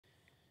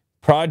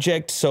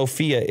Project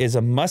Sophia is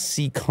a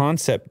must-see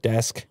concept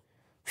desk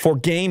for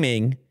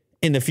gaming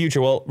in the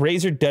future. Well,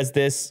 Razer does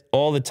this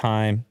all the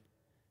time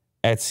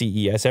at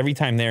CES. Every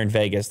time they're in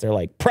Vegas, they're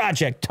like,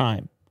 project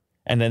time.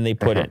 And then they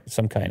put it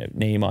some kind of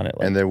name on it.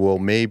 Like, and then we'll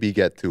maybe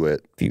get to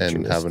it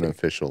and have an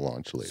official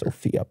launch later.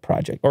 Sophia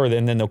Project. Or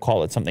then they'll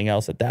call it something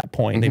else at that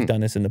point. They've done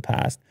this in the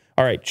past.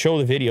 All right, show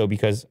the video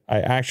because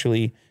I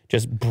actually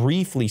just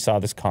briefly saw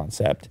this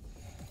concept.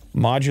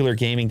 Modular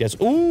gaming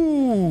desk.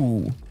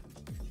 Ooh.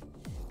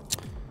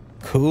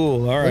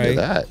 Cool. All right. Look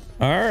at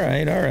that. All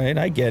right.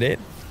 I get it.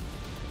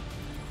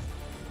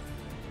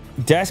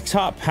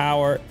 Desktop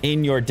power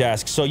in your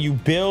desk. So you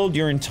build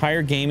your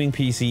entire gaming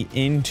PC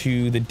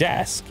into the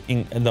desk.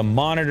 The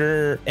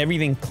monitor,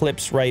 everything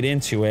clips right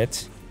into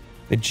it.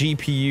 The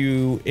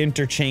GPU,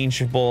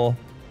 interchangeable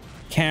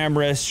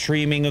camera,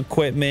 streaming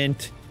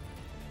equipment,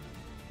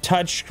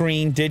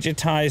 touchscreen,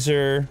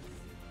 digitizer,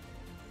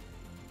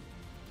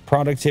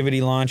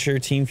 productivity launcher,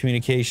 team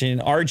communication,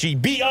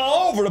 RGB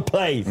all over the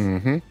place.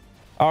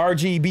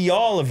 RGB,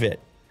 all of it.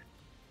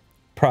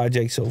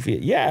 Project Sophia.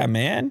 Yeah,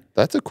 man.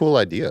 That's a cool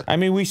idea. I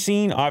mean, we've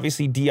seen,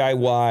 obviously,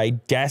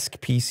 DIY desk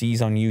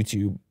PCs on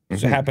YouTube.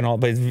 So happen all,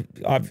 but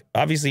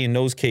obviously in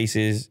those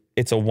cases,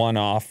 it's a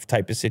one-off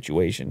type of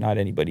situation. Not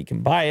anybody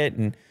can buy it,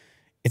 and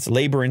it's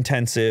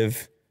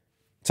labor-intensive.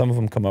 Some of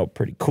them come out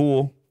pretty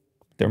cool.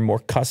 They're more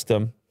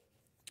custom.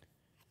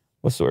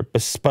 What's the word?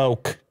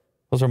 Bespoke.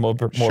 Those are more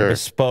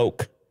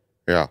bespoke.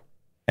 Yeah.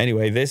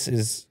 Anyway, this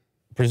is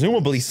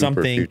presumably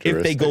something,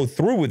 if they go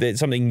through with it,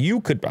 something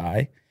you could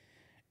buy.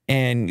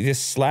 And you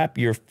just slap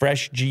your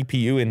fresh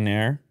GPU in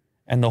there,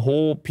 and the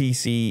whole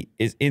PC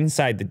is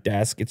inside the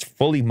desk. It's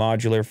fully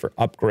modular for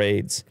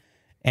upgrades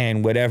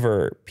and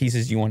whatever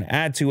pieces you want to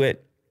add to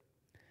it.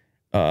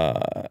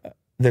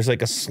 There's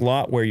like a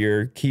slot where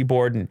your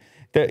keyboard and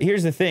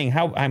here's the thing.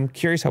 I'm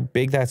curious how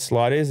big that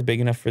slot is. Big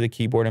enough for the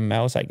keyboard and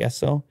mouse? I guess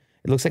so.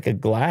 It looks like a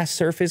glass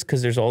surface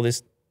because there's all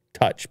this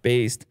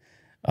touch-based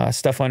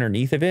stuff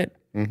underneath of it.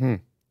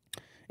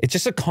 It's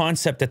just a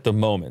concept at the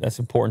moment. That's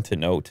important to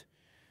note.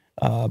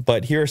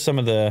 But here are some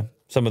of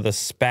the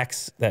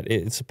specs that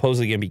it's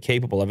supposedly going to be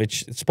capable of.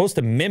 It's supposed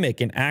to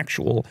mimic an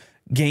actual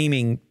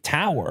gaming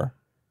tower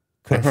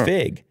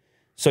config.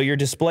 So your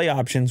display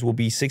options will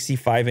be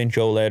 65-inch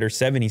OLED or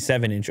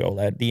 77-inch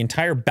OLED. The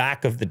entire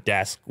back of the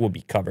desk will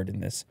be covered in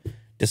this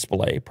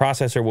display.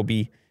 Processor will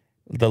be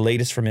the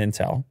latest from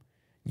Intel.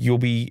 You'll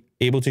be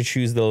able to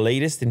choose the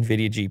latest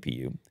NVIDIA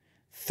GPU.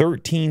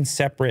 13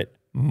 separate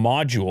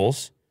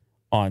modules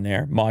on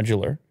there,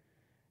 modular.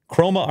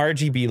 Chroma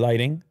RGB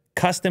lighting,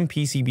 custom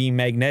PCB,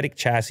 magnetic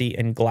chassis,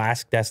 and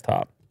glass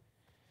desktop.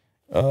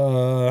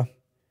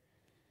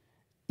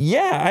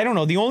 Yeah, I don't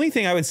know. The only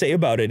thing I would say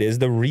about it is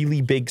the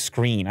really big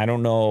screen. I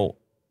don't know.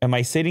 Am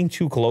I sitting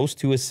too close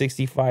to a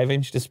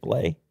 65-inch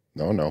display?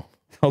 No.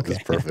 Okay.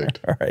 It's perfect.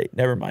 All right.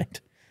 Never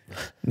mind.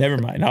 Never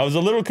mind.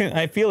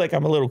 I feel like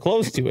I'm a little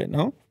close to it,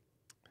 no?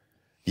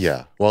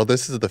 Yeah. Well,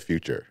 this is the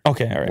future.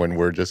 Okay, all right. When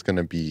we're just going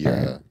to be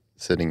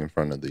sitting in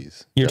front of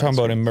these. You're talking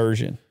about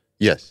immersion.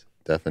 Yes,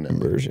 definitely.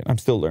 Immersion. I'm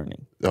still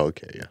learning. Oh,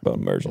 okay, yeah. About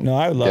immersion. No,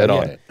 I would love Get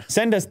on it.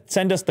 Send us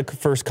the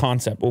first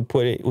concept. We'll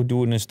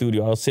do it in a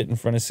studio. I'll sit in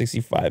front of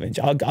 65-inch.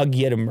 I'll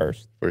get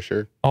immersed. For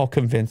sure. I'll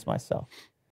convince myself.